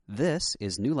This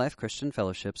is New Life Christian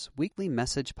Fellowship's weekly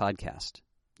message podcast.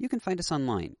 You can find us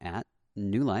online at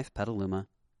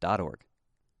newlifepetaluma.org.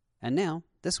 And now,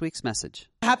 this week's message.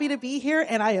 Happy to be here,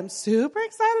 and I am super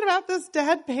excited about this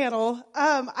dad panel.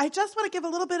 I just want to give a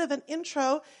little bit of an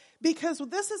intro because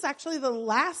this is actually the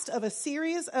last of a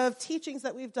series of teachings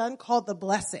that we've done called The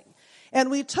Blessing.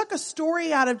 And we took a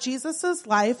story out of Jesus'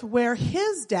 life where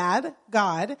his dad,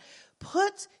 God,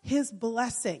 put his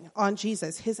blessing on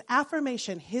Jesus, his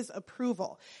affirmation, his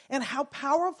approval, and how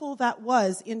powerful that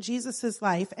was in Jesus'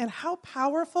 life and how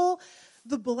powerful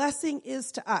the blessing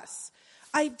is to us.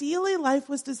 Ideally, life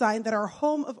was designed that our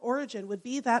home of origin would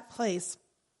be that place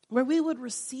where we would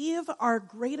receive our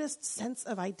greatest sense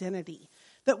of identity,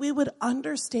 that we would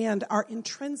understand our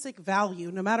intrinsic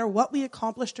value, no matter what we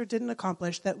accomplished or didn't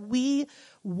accomplish, that we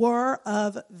were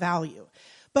of value.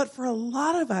 But for a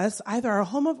lot of us, either our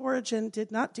home of origin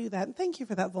did not do that. And thank you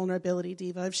for that vulnerability,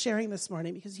 Diva, of sharing this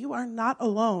morning, because you are not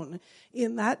alone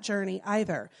in that journey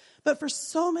either. But for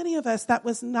so many of us, that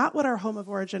was not what our home of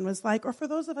origin was like. Or for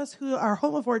those of us who our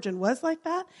home of origin was like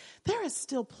that, there is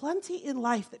still plenty in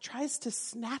life that tries to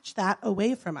snatch that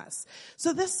away from us.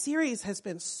 So this series has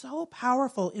been so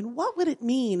powerful in what would it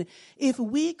mean if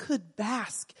we could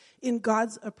bask in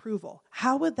God's approval?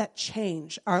 How would that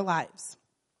change our lives?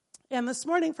 And this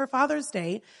morning for Father's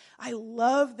Day, I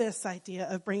love this idea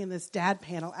of bringing this dad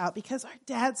panel out because our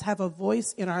dads have a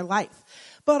voice in our life.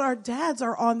 But our dads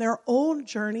are on their own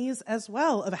journeys as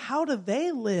well of how do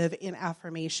they live in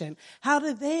affirmation? How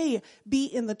do they be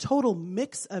in the total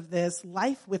mix of this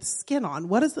life with skin on?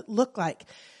 What does it look like?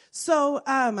 So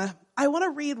I want to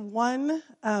read one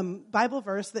Bible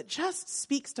verse that just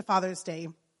speaks to Father's Day.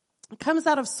 It comes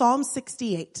out of Psalm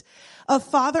 68.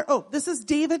 This is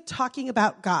David talking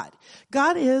about God.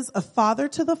 God is a father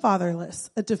to the fatherless,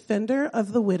 a defender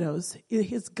of the widows,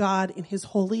 his God in his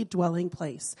holy dwelling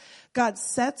place. God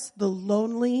sets the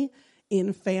lonely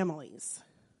in families.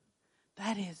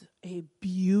 That is a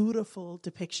beautiful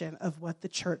depiction of what the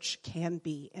church can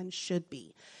be and should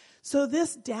be. So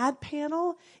this dad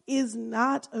panel is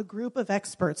not a group of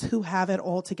experts who have it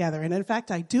all together. And in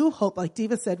fact, I do hope, like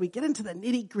Diva said, we get into the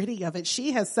nitty-gritty of it.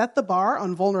 She has set the bar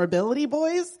on vulnerability,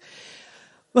 boys.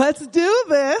 Let's do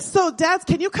this. So dads,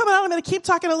 can you come out? I'm going to keep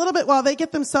talking a little bit while they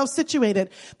get themselves situated.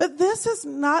 But this is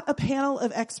not a panel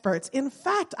of experts. In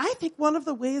fact, I think one of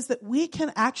the ways that we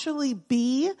can actually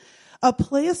be a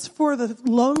place for the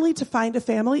lonely to find a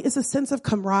family is a sense of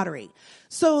camaraderie.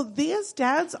 So these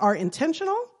dads are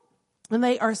intentional. And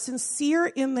they are sincere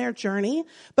in their journey,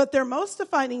 but their most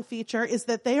defining feature is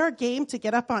that they are game to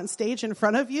get up on stage in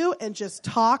front of you and just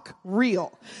talk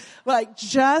real. Like,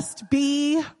 just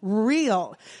be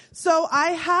real. So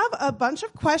I have a bunch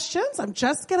of questions. I'm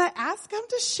just going to ask them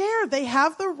to share. They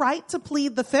have the right to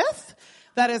plead the fifth.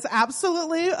 That is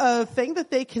absolutely a thing that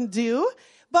they can do.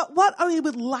 But what I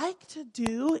would like to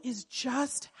do is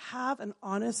just have an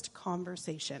honest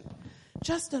conversation.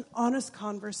 Just an honest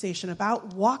conversation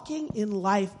about walking in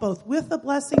life, both with the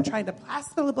blessing, trying to pass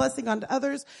the blessing on to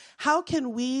others. How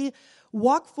can we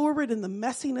walk forward in the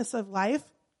messiness of life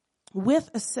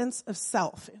with a sense of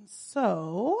self? And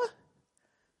so,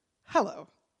 hello.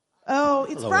 Oh,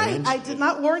 it's bright. Ange. I did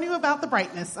not warn you about the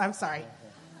brightness. I'm sorry.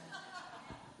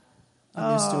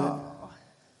 I'm used to it.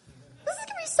 This is going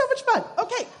to be so much fun.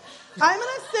 Okay. I'm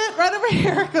going to sit right over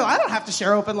here. I don't have to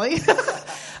share openly.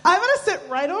 I'm going to sit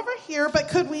right over here, but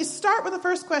could we start with the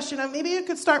first question? Maybe you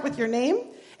could start with your name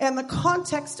and the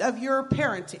context of your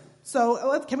parenting.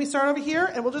 So can we start over here?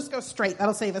 And we'll just go straight.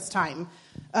 That'll save us time.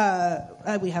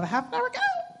 We have a half an hour to go.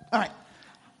 All right.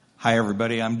 Hi,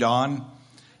 everybody. I'm Don.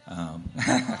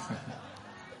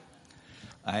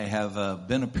 I have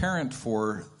been a parent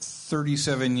for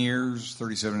 37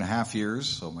 and a half years.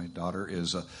 So my daughter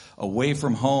is away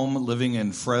from home, living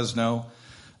in Fresno.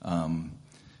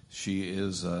 She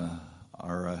is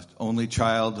our only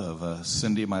child of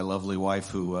Cindy, my lovely wife,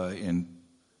 who in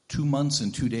 2 months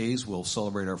and 2 days will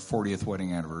celebrate our 40th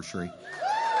wedding anniversary.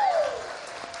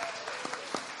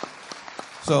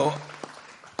 So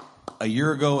a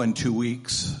year ago and 2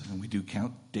 weeks, and we do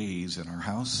count days in our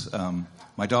house,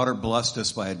 my daughter blessed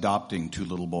us by adopting 2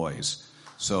 little boys.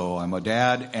 So I'm a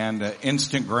dad and an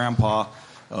instant grandpa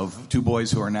of 2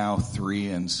 boys who are now 3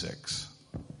 and 6.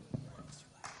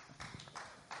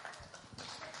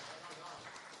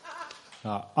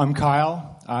 I'm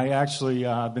Kyle. I actually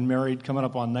have been married coming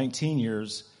up on 19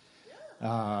 years.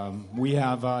 We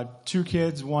have 2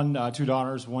 kids, 2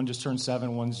 daughters. One just turned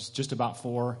 7, one's just about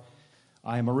 4.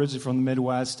 I am originally from the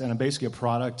Midwest, and I'm basically a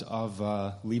product of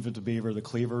Leave It to Beaver, the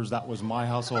Cleavers. That was my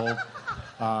household.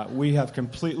 We have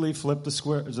completely flipped the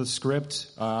script.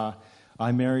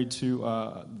 I'm married to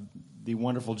the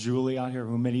wonderful Julie out here,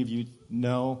 who many of you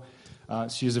know.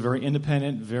 She is a very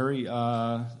independent, very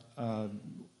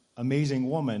amazing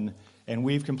woman, and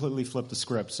we've completely flipped the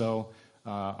script. So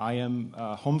I am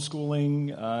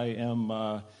homeschooling. I am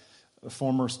a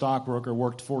former stockbroker,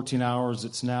 worked 14 hours.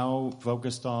 It's now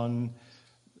focused on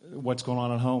what's going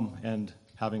on at home and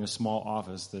having a small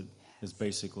office that is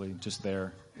basically just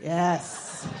there.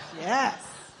 Yes. Yes.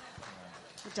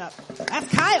 Good job. That's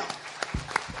Kyle.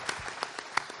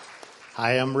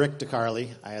 Hi, I'm Rick DeCarli.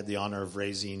 I had the honor of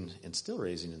raising, and still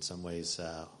raising in some ways,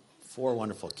 4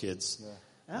 wonderful kids.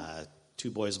 Yeah.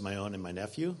 2 boys of my own and my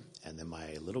nephew, and then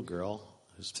my little girl,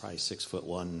 who's probably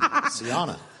 6'1",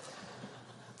 Sienna.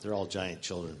 They're all giant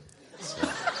children. So,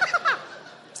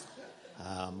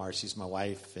 Marcy's my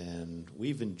wife, and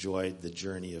we've enjoyed the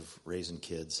journey of raising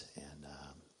kids, and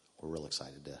we're real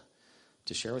excited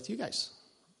to share with you guys.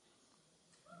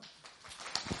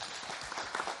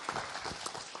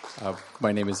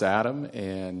 My name is Adam,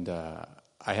 and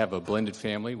I have a blended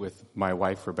family with my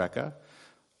wife, Rebecca.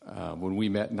 When we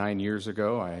met 9 years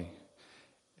ago, I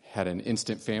had an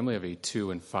instant family of a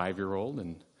 2- and 5-year-old,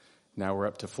 and now we're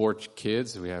up to 4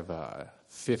 kids. We have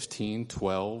 15,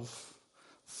 12,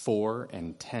 4,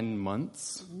 and 10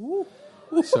 months.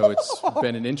 So it's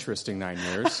been an interesting 9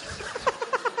 years.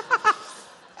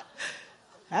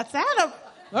 That's Adam.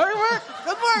 Good work.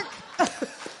 Good work.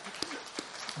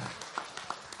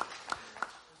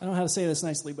 I don't know how to say this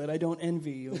nicely, but I don't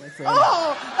envy you, my friend.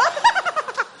 Oh!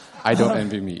 I don't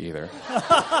envy me either.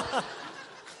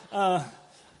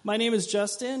 My name is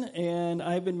Justin, and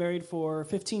I've been married for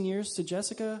 15 years to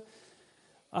Jessica.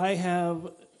 I'm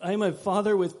a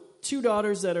father with 2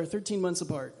 daughters that are 13 months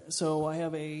apart. So I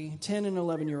have a 10 and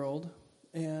 11-year-old,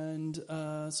 and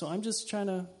so I'm just trying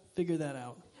to figure that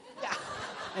out. Yeah.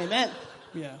 Amen.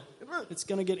 Yeah. It's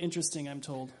going to get interesting, I'm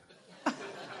told.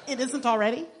 It isn't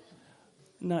already?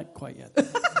 Not quite yet.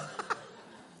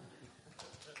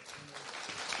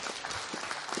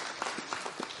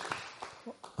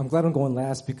 I'm glad I'm going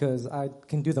last because I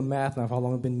can do the math now of how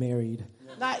long I've been married.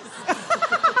 Nice.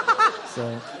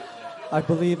 So I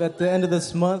believe at the end of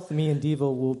this month, me and Diva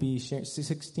will be sharing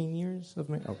 16 years of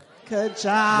marriage. Okay. Good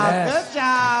job. Yes. Good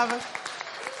job.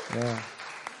 Yeah.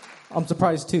 I'm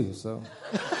surprised too, so.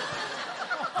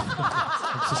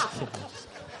 I'm just kidding.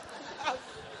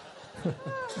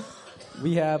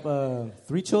 We have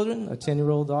 3 children, a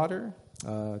 10-year-old daughter,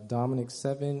 Dominic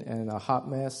 7, and a hot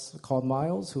mess called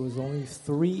Miles, who is only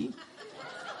 3.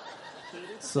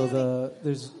 So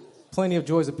there's plenty of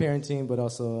joys of parenting, but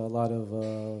also a lot of,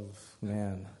 a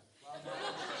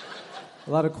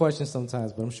lot of questions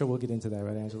sometimes, but I'm sure we'll get into that,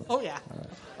 right, Angela? Oh, yeah. All right.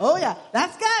 Oh, yeah.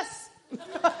 That's Gus.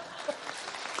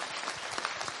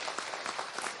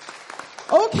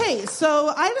 Okay, so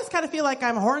I just kind of feel like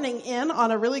I'm horning in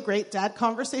on a really great dad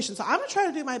conversation. So I'm going to try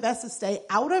to do my best to stay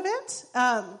out of it.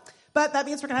 But that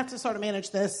means we're going to have to sort of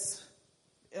manage this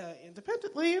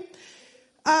independently.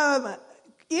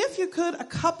 If you could, a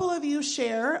couple of you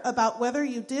share about whether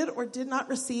you did or did not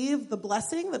receive the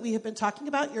blessing that we have been talking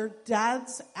about, your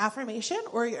dad's affirmation,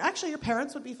 or your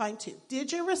parents would be fine too.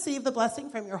 Did you receive the blessing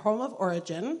from your home of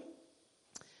origin?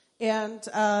 And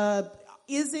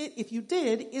if you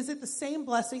did, is it the same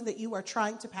blessing that you are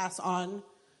trying to pass on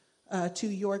to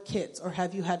your kids, or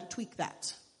have you had to tweak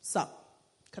that some?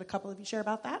 Could a couple of you share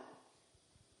about that?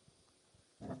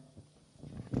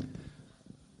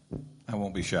 I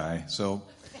won't be shy. So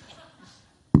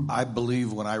I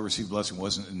believe when I received blessing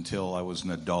wasn't until I was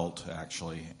an adult,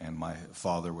 actually, and my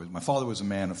father was a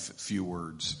man of few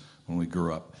words when we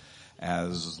grew up.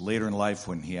 As later in life,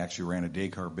 when he actually ran a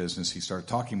daycare business, he started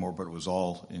talking more, but it was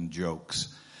all in jokes.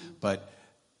 But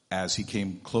as he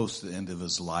came close to the end of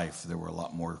his life, there were a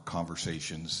lot more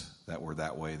conversations that were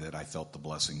that way, that I felt the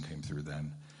blessing came through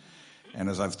then. And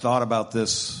as I've thought about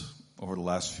this over the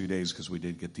last few days, because we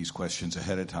did get these questions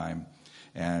ahead of time,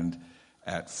 and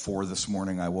at 4 this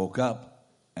morning I woke up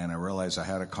and I realized I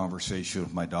had a conversation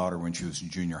with my daughter when she was in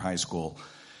junior high school,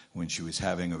 when she was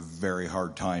having a very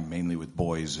hard time, mainly with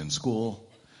boys in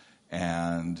school.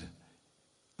 And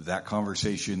that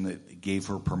conversation that gave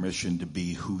her permission to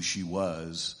be who she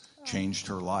was changed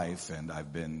her life, and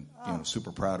I've been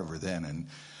super proud of her then. And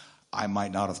I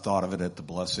might not have thought of it at the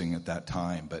blessing at that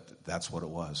time, but that's what it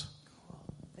was. Cool.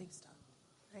 Thanks, Tom.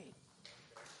 Great.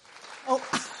 Oh,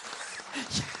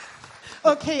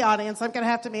 okay, audience, I'm going to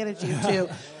have to manage you too.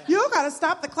 You got to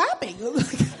stop the clapping.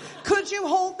 Could you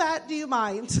hold that? Do you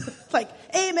mind? Like,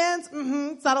 amens,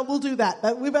 we'll do that.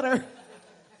 But we better.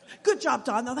 Good job,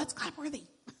 Don, though. That's clap-worthy.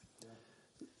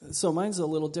 So mine's a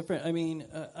little different. I mean,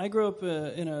 I grew up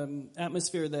in an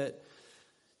atmosphere that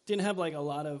didn't have like a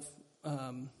lot of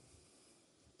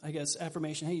I guess,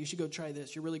 affirmation. Hey, you should go try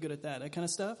this. You're really good at that kind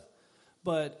of stuff.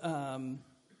 But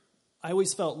I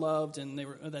always felt loved and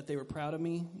that they were proud of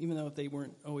me, even though they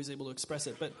weren't always able to express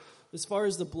it. But as far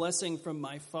as the blessing from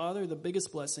my father, the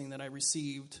biggest blessing that I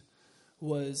received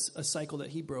was a cycle that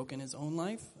he broke in his own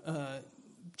life.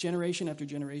 Generation after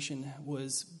generation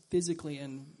was physically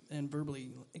and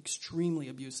verbally extremely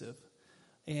abusive.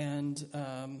 And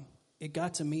it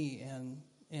got to me,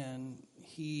 and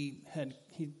he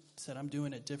said, I'm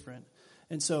doing it different.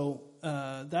 And so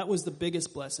that was the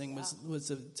biggest blessing,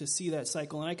 was to see that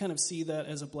cycle. And I kind of see that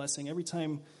as a blessing. Every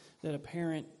time that a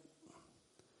parent,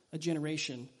 a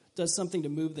generation, does something to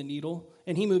move the needle,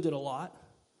 and he moved it a lot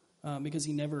because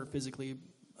he never physically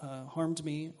harmed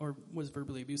me or was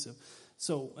verbally abusive.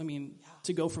 So, I mean,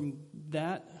 to go from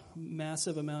that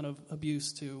massive amount of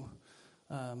abuse to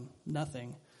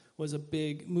nothing was a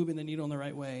big moving the needle in the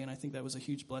right way. And I think that was a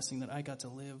huge blessing that I got to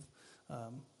live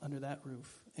under that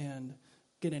roof and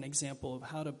get an example of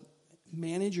how to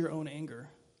manage your own anger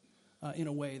in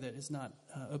a way that is not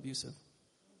abusive.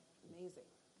 Amazing.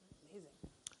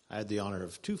 I had the honor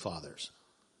of two fathers.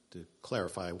 To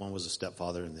clarify, one was a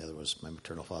stepfather and the other was my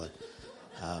maternal father.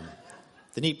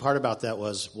 The neat part about that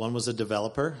was one was a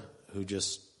developer who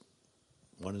just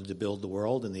wanted to build the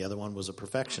world, and the other one was a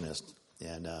perfectionist.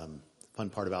 And the fun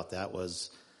part about that was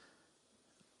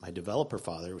my developer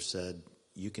father said,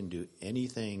 you can do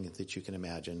anything that you can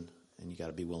imagine, and you got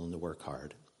to be willing to work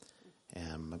hard.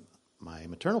 And my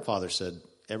maternal father said,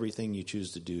 everything you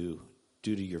choose to do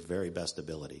to your very best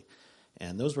ability.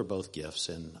 And those were both gifts.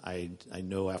 And I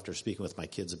know after speaking with my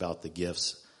kids about the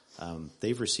gifts,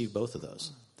 they've received both of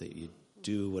those. That you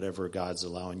do whatever God's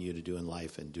allowing you to do in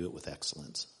life and do it with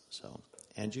excellence. So,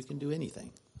 and you can do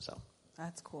anything. So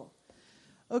That's cool.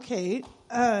 Okay,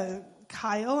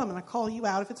 Kyle, I'm going to call you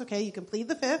out if it's okay. You can plead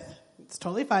the fifth. It's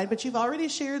totally fine. But you've already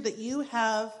shared that you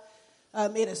have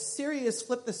made a serious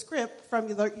flip the script from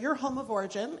your home of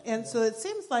origin. And so it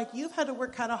seems like you've had to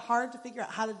work kind of hard to figure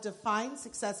out how to define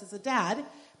success as a dad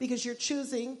because you're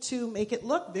choosing to make it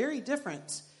look very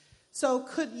different. So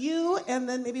could you and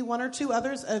then maybe one or two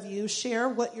others of you share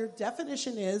what your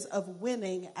definition is of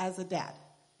winning as a dad?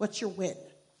 What's your win?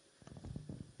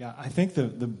 Yeah, I think the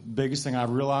biggest thing I've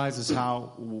realized is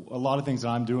how a lot of things that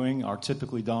I'm doing are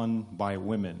typically done by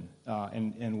women.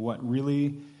 And what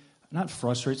really, not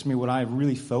frustrates me, what I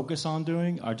really focus on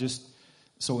doing are just,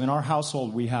 so in our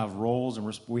household we have roles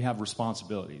and we have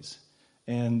responsibilities.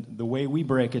 And the way we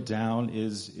break it down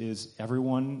is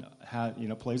everyone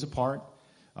plays a part.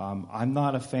 I'm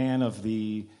not a fan of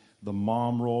the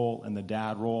mom role and the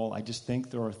dad role. I just think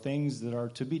there are things that are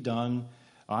to be done.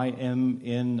 I am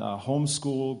in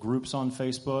homeschool groups on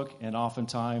Facebook, and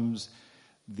oftentimes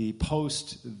the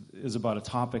post is about a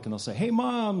topic, and they'll say, "Hey,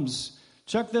 moms,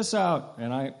 check this out,"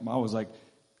 and I was like,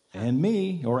 "And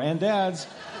me," or "and dads,"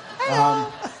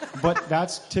 but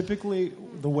that's typically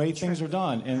the way things are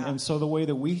done, and so the way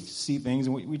that we see things,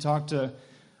 and we talk to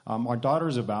our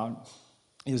daughters about.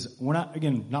 Is we're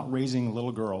not raising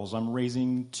little girls. I'm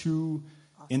raising two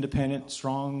independent,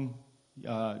 strong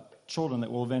children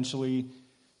that will eventually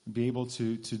be able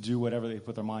to do whatever they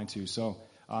put their mind to. So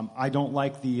I don't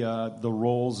like the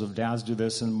roles of dads do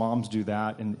this and moms do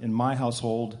that. In my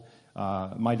household,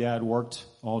 my dad worked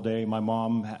all day. My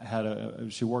mom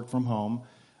she worked from home,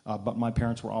 but my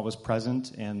parents were always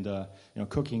present, and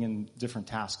cooking and different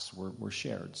tasks were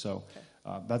shared. So.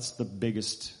 That's the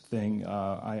biggest thing.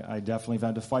 I definitely have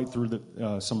had to fight through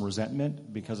some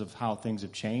resentment because of how things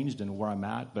have changed and where I'm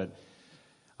at. But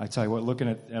I tell you what, looking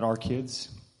at our kids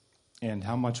and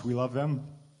how much we love them,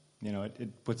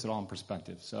 it puts it all in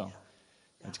perspective. So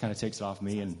it kind of takes it off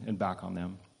me and back on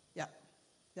them. Yeah.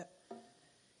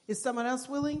 Is someone else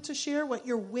willing to share what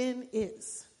your win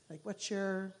is? Like, what's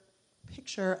your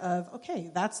picture of,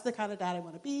 okay, that's the kind of dad I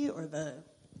want to be, or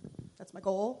that's my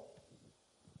goal?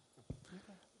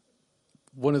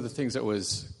 One of the things that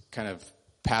was kind of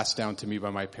passed down to me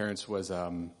by my parents was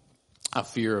a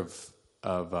fear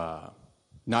of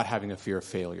not having a fear of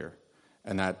failure,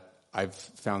 and that I've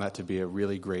found that to be a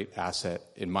really great asset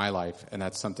in my life, and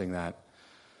that's something that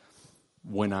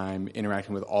when I'm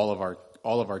interacting with all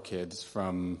of our kids,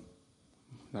 from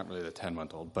not really the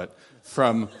 10-month-old, but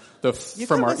from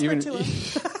our even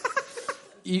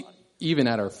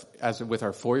with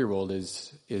our 4-year-old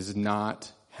is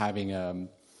not having a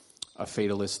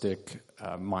fatalistic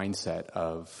mindset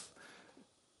of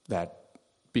that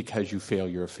because you fail,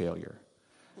 you're a failure.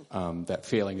 That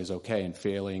failing is okay, and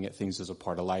failing at things is a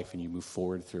part of life, and you move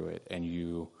forward through it, and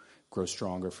you grow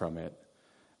stronger from it.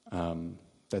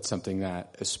 That's something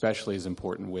that especially is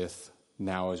important with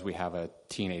now as we have a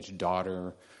teenage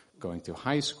daughter going through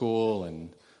high school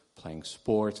and playing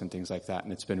sports and things like that.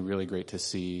 And it's been really great to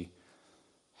see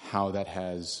how that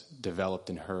has developed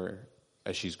in her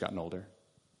as she's gotten older.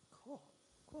 Cool.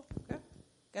 Okay.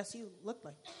 Guess you look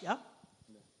like, yeah?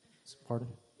 Pardon?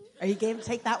 Are you game to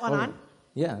take that one on?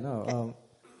 Yeah, no.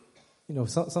 Okay.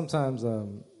 Sometimes,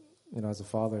 as a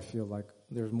father, I feel like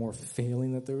there's more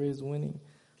failing than there is winning.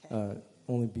 Okay.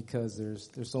 Only because there's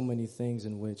so many things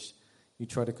in which you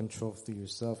try to control through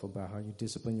yourself about how you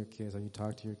discipline your kids, how you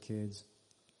talk to your kids,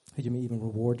 how you may even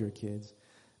reward your kids.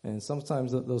 And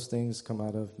sometimes those things come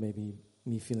out of maybe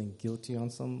me feeling guilty on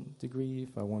some degree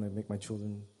if I want to make my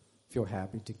children feel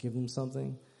happy to give them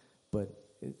something. But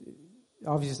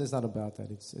obviously it's not about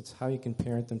that. It's how you can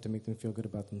parent them to make them feel good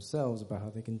about themselves, about how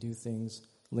they can do things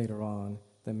later on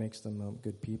that makes them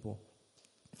good people.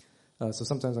 So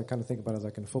sometimes I kind of think about it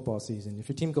like in football season. If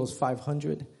your team goes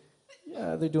 500,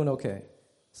 yeah, they're doing okay.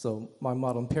 So my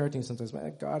model in parenting sometimes,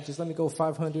 man, God, just let me go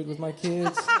 500 with my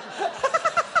kids.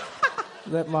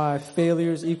 Let my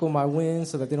failures equal my wins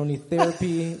so that they don't need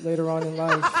therapy later on in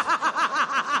life.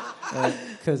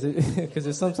 Because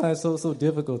it's sometimes so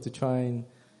difficult to try and,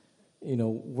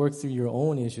 work through your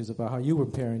own issues about how you were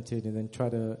parented and then try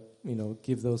to,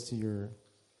 give those to your,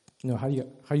 how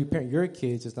you parent your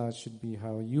kids should be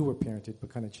how you were parented,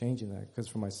 but kind of changing that. Because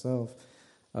for myself,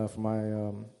 my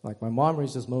mom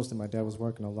raised us most, and my dad was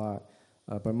working a lot.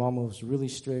 But my mom was really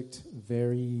strict,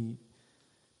 very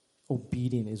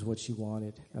obedient is what she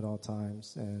wanted at all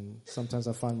times. And sometimes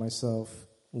I find myself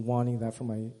wanting that for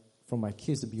my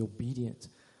kids to be obedient,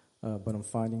 but I'm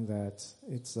finding that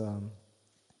it's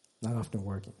not often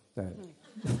working.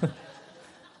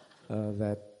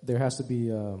 That there has to be.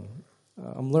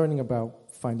 I'm learning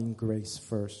about finding grace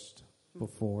first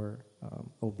before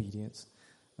obedience.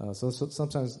 So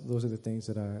sometimes those are the things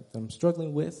that I'm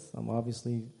struggling with. I'm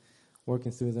obviously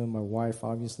working through them. My wife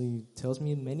obviously tells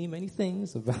me many, many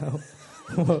things about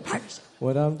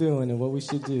what I'm doing and what we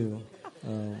should do.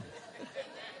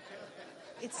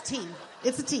 It's a team.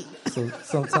 It's a team. So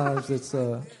sometimes it's,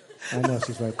 I know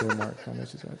she's right there, Mark. I know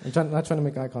she's right. I'm not trying to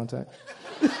make eye contact.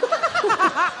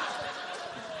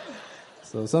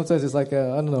 So sometimes it's like,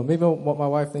 I don't know, maybe my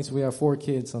wife thinks we have 4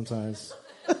 kids sometimes,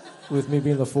 with me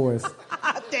being the 4th.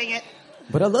 Dang it.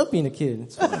 But I love being a kid.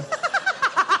 It's fun.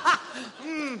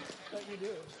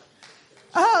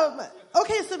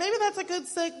 Okay, so maybe that's a good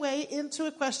segue into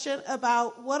a question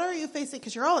about what are you facing,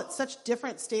 because you're all at such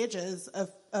different stages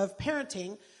of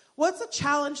parenting. What's a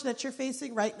challenge that you're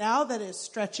facing right now that is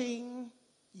stretching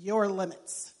your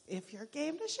limits? If you're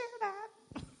game to share that.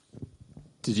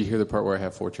 Did you hear the part where I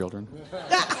have 4 children?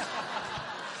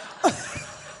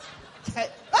 Okay.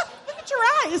 Oh, look at your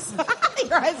eyes.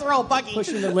 Your eyes are all buggy.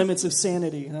 Pushing the limits of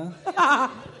sanity, huh?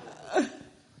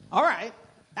 All right.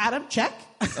 Adam, check.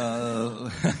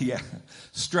 Yeah.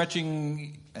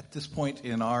 Stretching at this point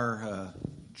in our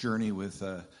journey with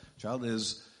child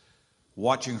is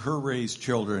watching her raise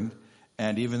children,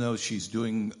 and even though she's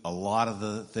doing a lot of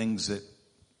the things that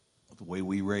the way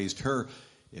we raised her,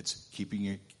 it's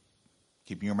keeping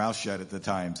your mouth shut at the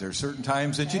times. There are certain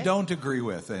times that you don't agree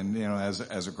with, and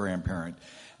as a grandparent,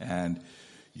 and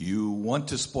you want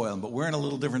to spoil them, but we're in a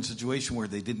little different situation where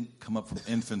they didn't come up from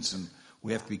infants, and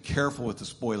we have to be careful with the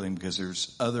spoiling because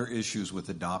there's other issues with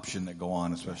adoption that go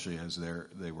on, especially as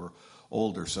they were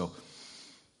older. So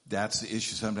that's the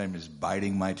issue. Sometimes is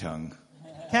biting my tongue.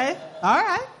 Okay. All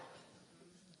right.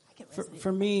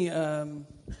 For me,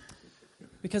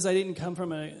 because I didn't come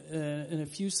from an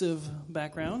effusive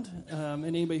background, and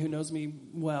anybody who knows me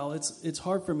well, it's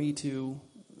hard for me to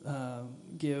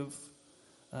give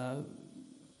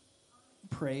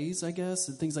praise, I guess,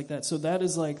 and things like that. So that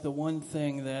is like the one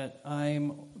thing that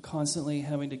I'm constantly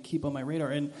having to keep on my radar.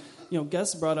 And,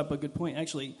 Gus brought up a good point.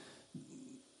 Actually,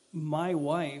 my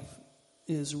wife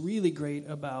is really great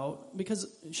about, because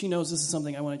she knows this is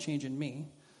something I want to change in me,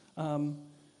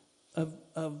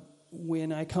 of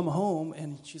when I come home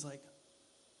and she's like,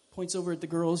 points over at the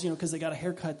girls, because they got a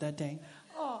haircut that day.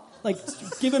 Oh. Like,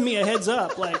 giving me a heads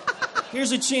up, like,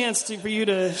 here's a chance for you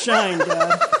to shine,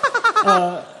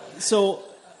 Dad. So,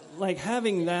 like,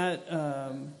 having that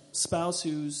spouse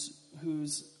who's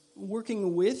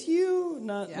working with you,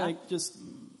 not like just,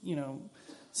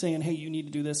 saying, hey, you need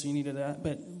to do this or you need to do that.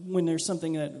 But when there's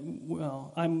something that,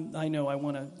 I know I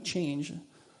want to change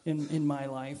in my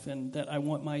life and that I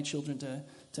want my children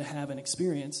to have an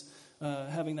experience,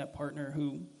 having that partner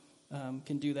who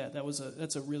can do that,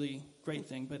 that's a really great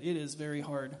thing. But it is very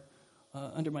hard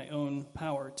under my own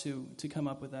power to come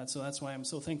up with that. So that's why I'm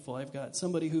so thankful I've got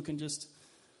somebody who can just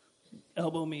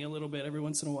elbow me a little bit every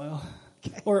once in a while,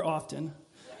 or often,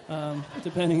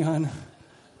 depending on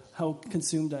how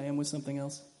consumed I am with something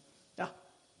else. Yeah.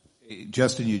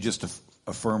 Justin, you just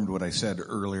affirmed what I said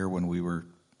earlier when we were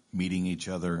meeting each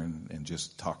other and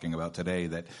just talking about today,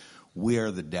 that we are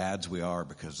the dads we are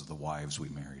because of the wives we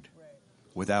married. Right.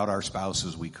 Without our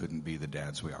spouses, we couldn't be the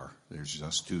dads we are. There's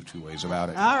just two ways about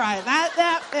it. All right.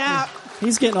 That.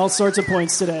 He's getting all sorts of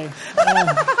points today. He's been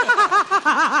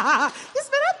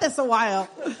at this a while.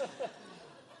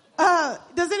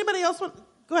 Does anybody else want?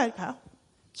 Go ahead, Kyle.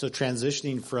 So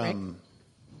transitioning from,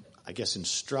 I guess,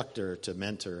 instructor to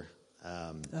mentor.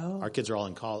 Our kids are all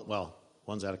in college. Well,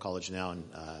 one's out of college now, and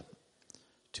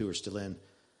 2 are still in.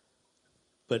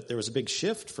 But there was a big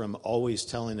shift from always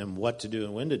telling them what to do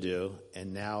and when to do,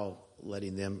 and now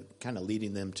letting them, kind of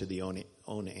leading them to the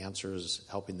own answers,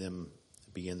 helping them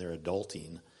begin their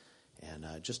adulting, and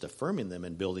just affirming them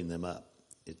and building them up.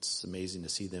 It's amazing to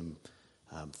see them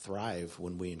thrive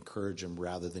when we encourage them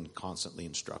rather than constantly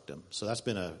instruct them. So that's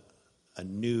been a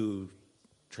new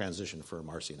transition for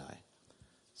Marcy and I.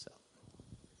 So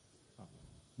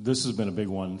this has been a big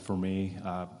one for me.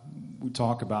 We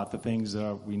talk about the things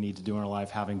that we need to do in our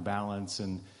life, having balance.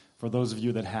 And for those of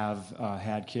you that have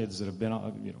had kids that have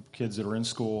been, kids that are in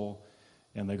school,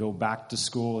 and they go back to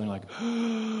school and like,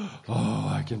 oh,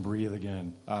 I can breathe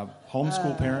again.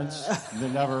 Homeschool parents,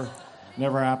 it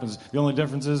never happens. The only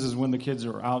difference is when the kids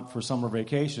are out for summer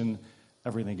vacation,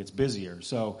 everything gets busier.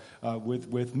 So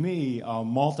with me,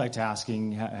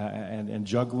 multitasking and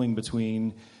juggling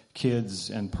between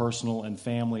kids and personal and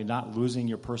family, not losing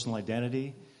your personal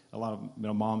identity. A lot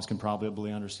of moms can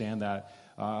probably understand that.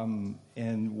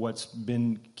 And what's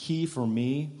been key for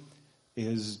me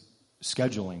is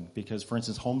scheduling, because, for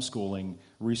instance, homeschooling,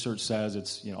 research says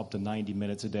it's up to 90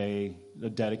 minutes a day, a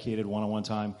dedicated one-on-one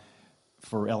time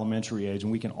for elementary age,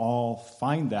 and we can all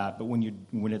find that. But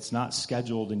when it's not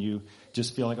scheduled and you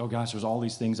just feel like, oh gosh, there's all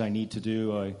these things I need to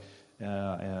do.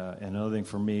 Another thing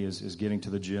for me is getting to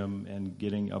the gym and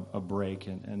getting a break,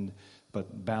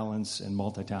 but balance and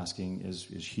multitasking is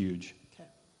huge. Okay,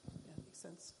 yeah, makes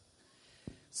sense.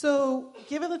 So,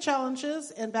 given the challenges,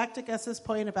 and back to Gus's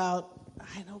point about,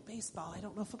 I know baseball, I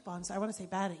don't know football, so I want to say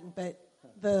batting, but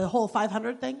the whole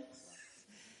 500 thing.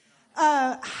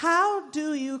 How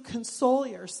do you console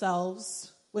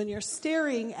yourselves when you're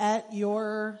staring at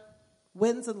your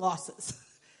wins and losses?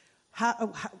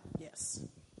 Yes.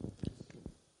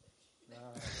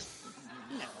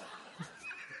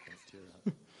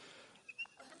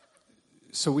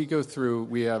 So we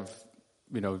have,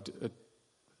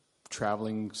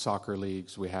 traveling soccer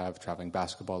leagues, we have traveling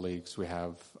basketball leagues, we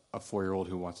have a 4-year-old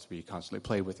who wants to be constantly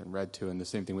played with and read to, and the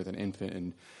same thing with an infant.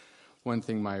 And one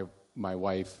thing my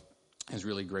wife is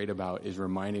really great about is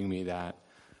reminding me that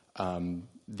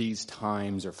these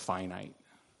times are finite,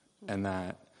 and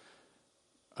that,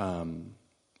 I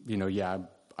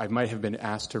might have been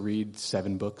asked to read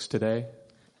 7 books today,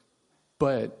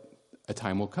 but a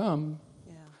time will come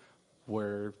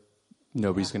where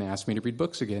nobody's going to ask me to read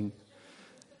books again.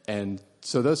 And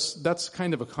so that's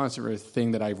kind of a constant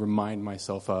thing that I remind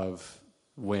myself of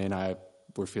when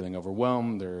we're feeling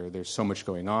overwhelmed, there's so much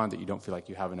going on that you don't feel like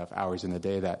you have enough hours in the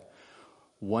day, that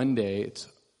one day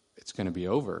it's going to be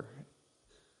over.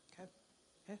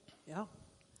 Okay. Yeah.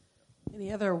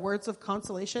 Any other words of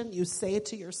consolation? You say it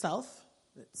to yourself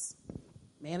that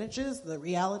manages the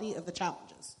reality of the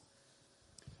challenges.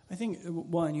 I think,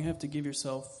 one, you have to give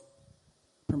yourself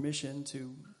permission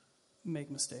to make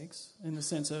mistakes, in the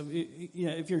sense of,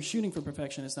 if you're shooting for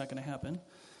perfection, it's not going to happen.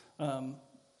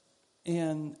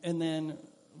 And then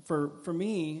for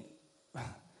me,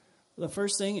 the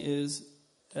first thing is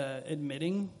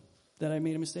admitting that I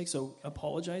made a mistake. So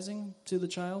apologizing to the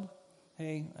child.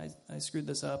 Hey, I screwed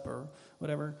this up or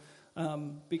whatever.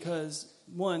 Because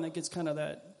one, that gets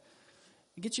it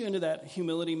gets you into that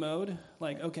humility mode.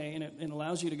 Like, okay, and it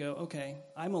allows you to go, okay,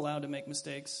 I'm allowed to make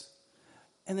mistakes.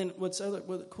 And then what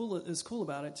is cool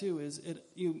about it too is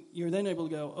you're then able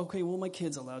to go, okay, well, my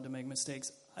kid's allowed to make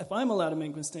mistakes. If I'm allowed to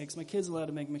make mistakes, my kid's allowed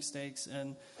to make mistakes,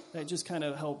 and that just kind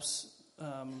of helps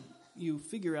you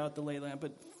figure out the lay of the land.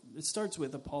 But it starts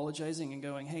with apologizing and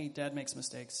going, hey, Dad makes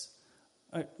mistakes.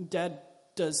 Dad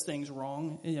does things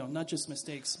wrong, not just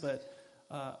mistakes, but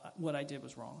what I did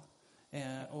was wrong,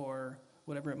 or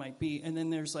whatever it might be. And then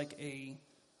there's like a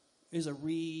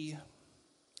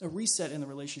reset in the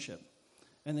relationship.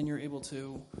 And then you're able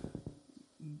to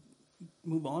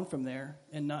move on from there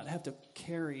and not have to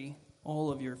carry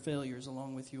all of your failures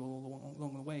along with you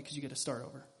along the way, because you get to start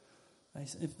over.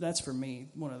 If that's, for me,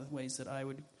 one of the ways that I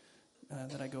would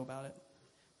that I go about it.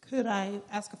 Could I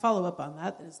ask a follow-up on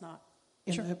that? That is not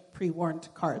in the pre-warned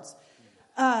cards.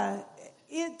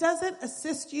 It doesn't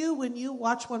assist you when you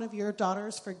watch one of your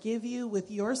daughters forgive you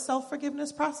with your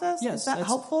self-forgiveness process? Yes. Is that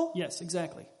helpful? Yes,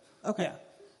 exactly. Okay. Yeah.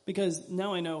 Because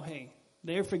now I know, hey,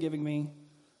 they're forgiving me.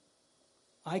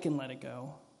 I can let it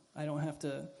go. I don't have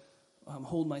to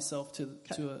hold myself to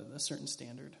a certain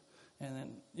standard, and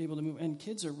then able to move. And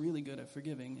kids are really good at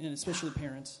forgiving, and especially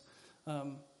parents.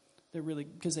 They're really,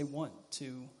 because they want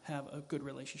to have a good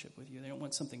relationship with you. They don't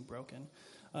want something broken.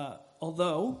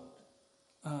 Although,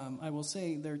 I will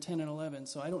say they're 10 and 11,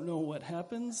 so I don't know what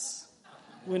happens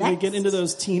when we get into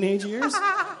those teenage years.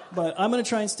 But I'm going to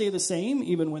try and stay the same,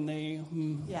 even when they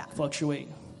fluctuate.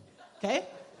 Okay.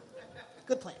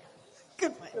 Good plan.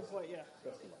 Good plan. Good point,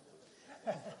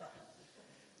 yeah.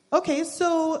 Okay,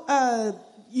 so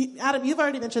Adam, you've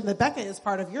already mentioned that Becca is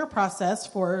part of your process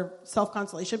for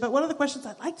self-consolation, but one of the questions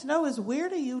I'd like to know is, where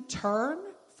do you turn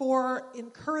for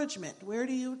encouragement? Where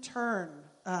do you turn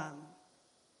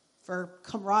for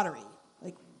camaraderie?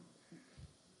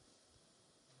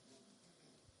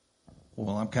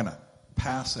 Well, I'm kind of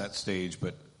past that stage,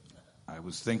 but I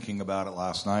was thinking about it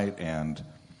last night, and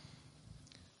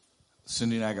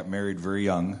Cindy and I got married very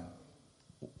young.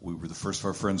 We were the first of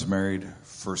our friends married,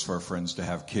 first of our friends to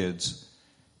have kids.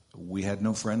 We had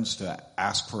no friends to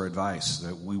ask for advice.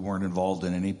 That we weren't involved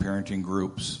in any parenting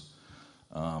groups.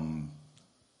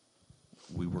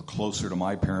 We were closer to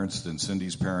my parents than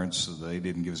Cindy's parents, so they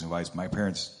didn't give us advice. My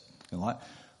parents,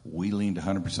 we leaned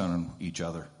 100% on each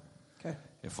other. Okay.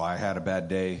 If I had a bad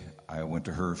day, I went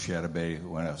to her. If she had a bad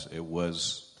day, it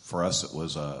was for us. It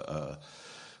was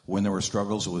when there were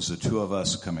struggles, it was the two of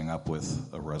us coming up with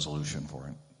a resolution for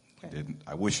it. Okay.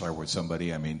 I wish I were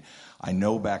somebody. I mean, I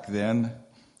know back then,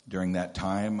 during that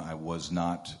time, I was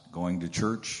not going to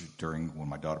church. When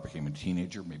my daughter became a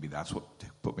teenager, maybe that's what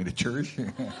put me to church.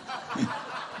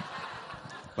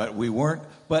 But we weren't.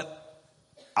 But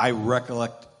I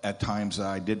recollect at times that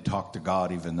I did talk to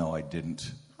God, even though I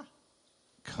didn't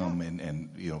come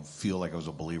and feel like I was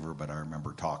a believer. But I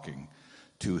remember talking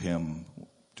to Him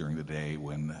during the day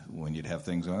when you'd have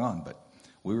things going on. But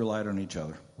we relied on each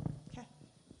other. Okay.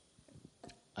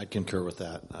 I concur with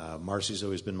that. Marcy's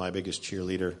always been my biggest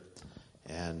cheerleader,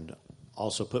 and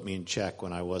also put me in check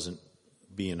when I wasn't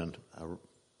being a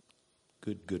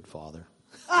good father.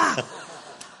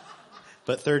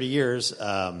 But 30 years,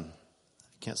 I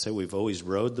can't say we've always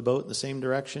rowed the boat in the same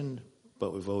direction,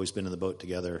 but we've always been in the boat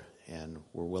together, and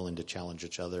we're willing to challenge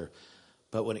each other.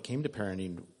 But when it came to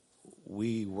parenting,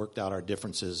 we worked out our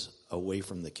differences away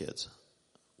from the kids.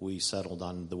 We settled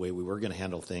on the way we were going to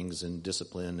handle things and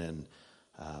discipline and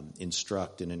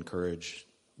instruct and encourage.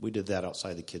 We did that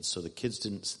outside the kids, so the kids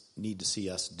didn't need to see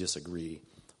us disagree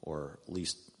or at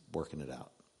least working it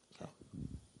out. So.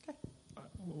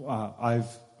 I've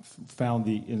found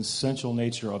the essential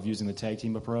nature of using the tag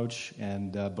team approach,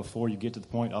 and before you get to the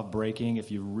point of breaking, if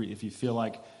you feel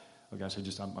like, oh gosh,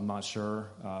 I'm not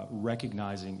sure,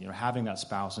 recognizing, having that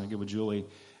spouse, and again with Julie,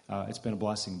 it's been a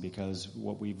blessing, because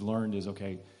what we've learned is,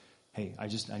 okay, hey, I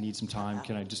need some time.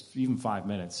 Can I just, even 5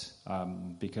 minutes?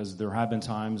 Because there have been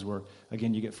times where,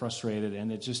 again, you get frustrated,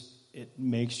 and it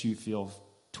makes you feel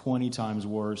 20 times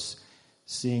worse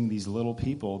seeing these little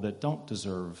people that don't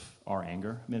deserve our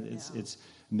anger. I mean, it's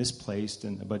misplaced,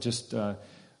 but just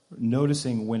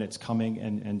noticing when it's coming,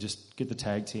 and just get the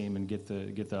tag team and get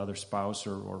the other spouse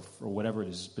or whatever it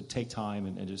is, but take time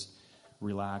and just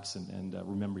relax and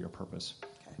remember your purpose.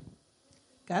 Okay.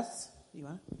 Gus, you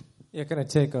want to? Yeah, kind of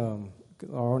take our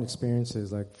own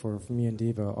experiences. Like for me and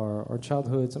Diva, our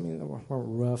childhoods, they weren't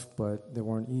rough, but they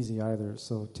weren't easy either.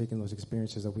 So taking those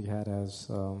experiences that we had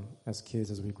as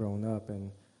kids, as we've grown up, and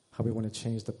how we want to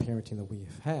change the parenting that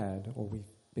we've had or we've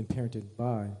been parented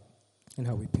by, and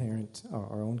how we parent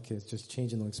our own kids, just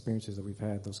changing those experiences that we've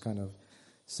had, those kind of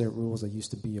set rules that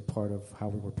used to be a part of how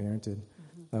we were parented.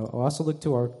 Mm-hmm. I also look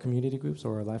to our community groups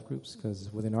or our life groups,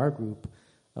 because within our group,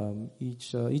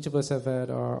 each of us have had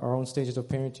our own stages of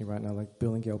parenting right now. Like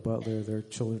Bill and Gail Butler, their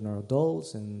children are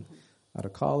adults and out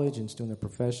of college and still in their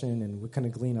profession, and we kind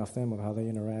of glean off them of how they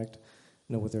interact,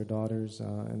 with their daughters.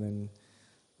 And then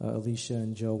Alicia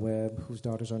and Joe Webb, whose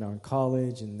daughters are now in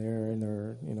college and they're in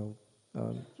their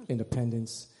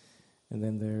independence. And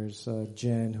then there's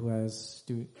Jen, who has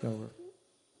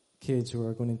kids who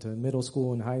are going into middle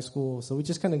school and high school. So we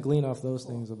just kind of glean off those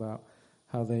things about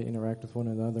how they interact with one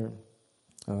another.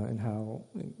 And how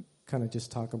kind of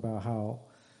just talk about how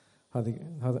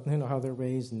they're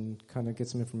raised, and kind of get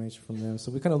some information from them.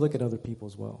 So we kind of look at other people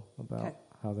as well about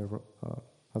how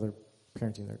they're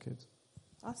parenting their kids.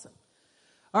 Awesome.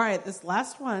 All right, this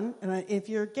last one, and if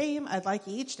you're game, I'd like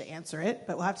you each to answer it,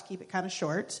 but we'll have to keep it kind of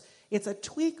short. It's a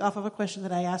tweak off of a question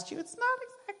that I asked you. It's not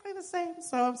exactly the the same,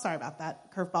 so I'm sorry about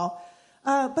that curveball.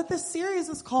 But this series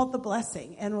is called The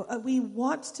Blessing, and we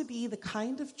want to be the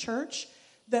kind of church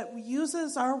that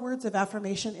uses our words of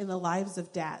affirmation in the lives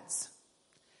of dads.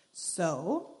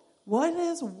 So, what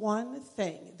is one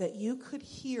thing that you could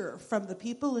hear from the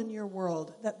people in your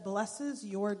world that blesses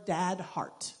your dad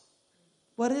heart?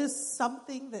 What is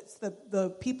something that the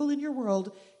people in your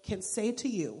world can say to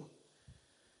you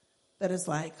that is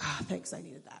like, thanks, I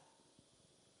needed that?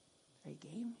 Are you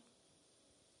game?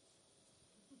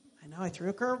 I know I threw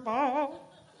a curveball.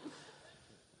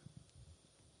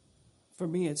 For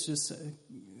me, it's just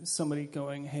somebody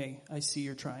going, hey, I see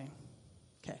you're trying.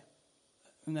 Okay.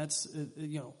 And that's,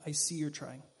 I see you're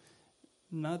trying.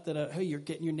 Not that, hey, you're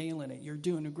nailing it. You're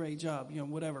doing a great job,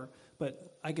 whatever.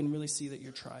 But I can really see that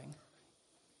you're trying.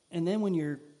 And then when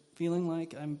you're feeling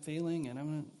like I'm failing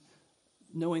and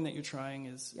knowing that you're trying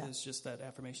is just that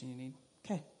affirmation you need.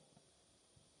 Okay.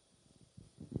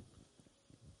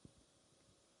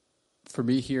 For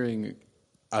me, hearing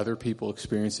other people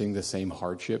experiencing the same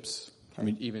hardships, I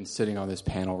mean, even sitting on this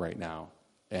panel right now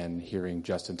and hearing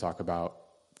Justin talk about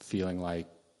feeling like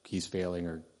he's failing,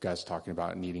 or Gus talking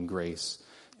about needing grace,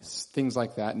 things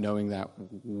like that, knowing that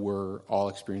we're all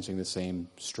experiencing the same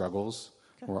struggles,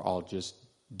 we're all just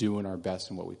doing our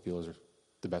best in what we feel is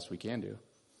the best we can do.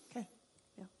 Okay.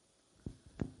 Yeah.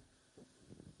 I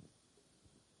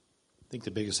think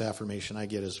the biggest affirmation I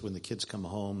get is when the kids come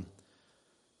home,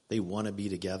 they want to be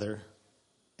together,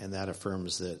 and that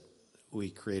affirms that we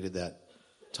created that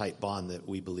tight bond that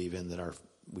we believe in, that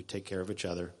we take care of each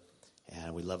other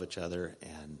and we love each other.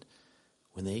 And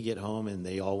when they get home and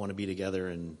they all want to be together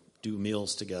and do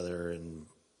meals together and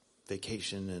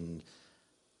vacation, and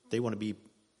they want to be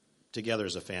together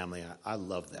as a family, I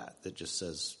love that. That just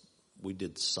says we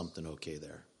did something okay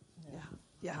there.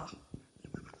 Yeah.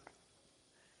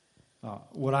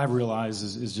 What I've realized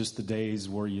is just the days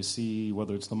where you see,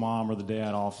 whether it's the mom or the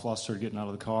dad, all flustered, getting out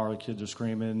of the car, the kids are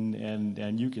screaming,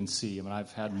 and you can see. I mean,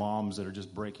 I've had moms that are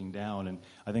just breaking down, and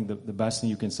I think the best thing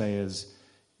you can say is,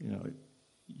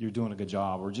 you're doing a good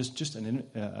job, or just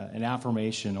an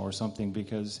affirmation or something,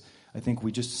 because I think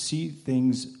we just see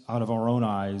things out of our own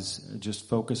eyes, just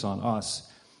focus on us,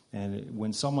 and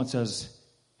when someone says,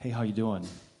 hey, how you doing?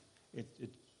 It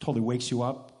totally wakes you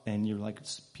up, and you're like,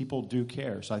 people do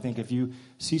care. So I think if you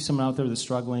see someone out there that's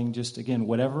struggling, just, again,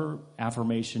 whatever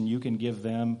affirmation you can give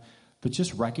them, but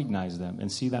just recognize them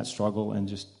and see that struggle and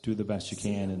just do the best you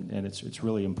can, and it's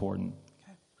really important.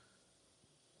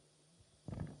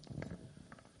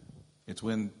 It's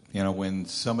when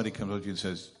somebody comes up to you and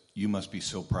says, you must be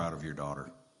so proud of your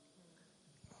daughter.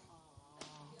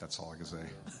 That's all I can say.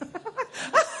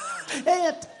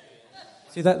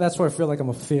 See, that's where I feel like I'm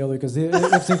a failure, because if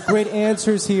the great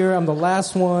answers here, I'm the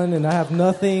last one, and I have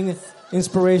nothing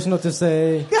inspirational to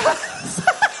say. Gus,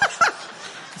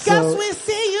 we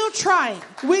see you trying.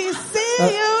 We see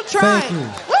you trying. Thank you.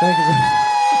 Thank you.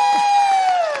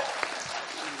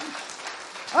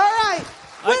 All right.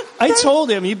 I told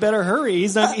him he better hurry.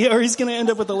 He's not, or he's going to end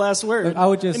up with the last word. I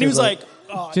would just. And he was like,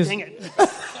 "Oh, dang it!"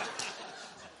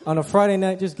 On a Friday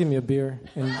night, just give me a beer,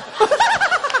 and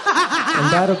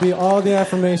that'll be all the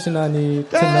affirmation I need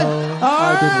to know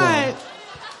I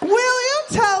did well. Will you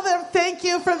tell them thank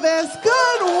you for this?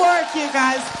 Good work, you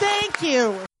guys. Thank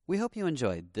you. We hope you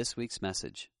enjoyed this week's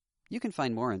message. You can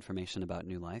find more information about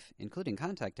New Life, including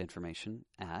contact information,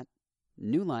 at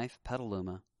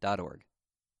newlifepetaluma.org.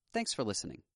 Thanks for listening.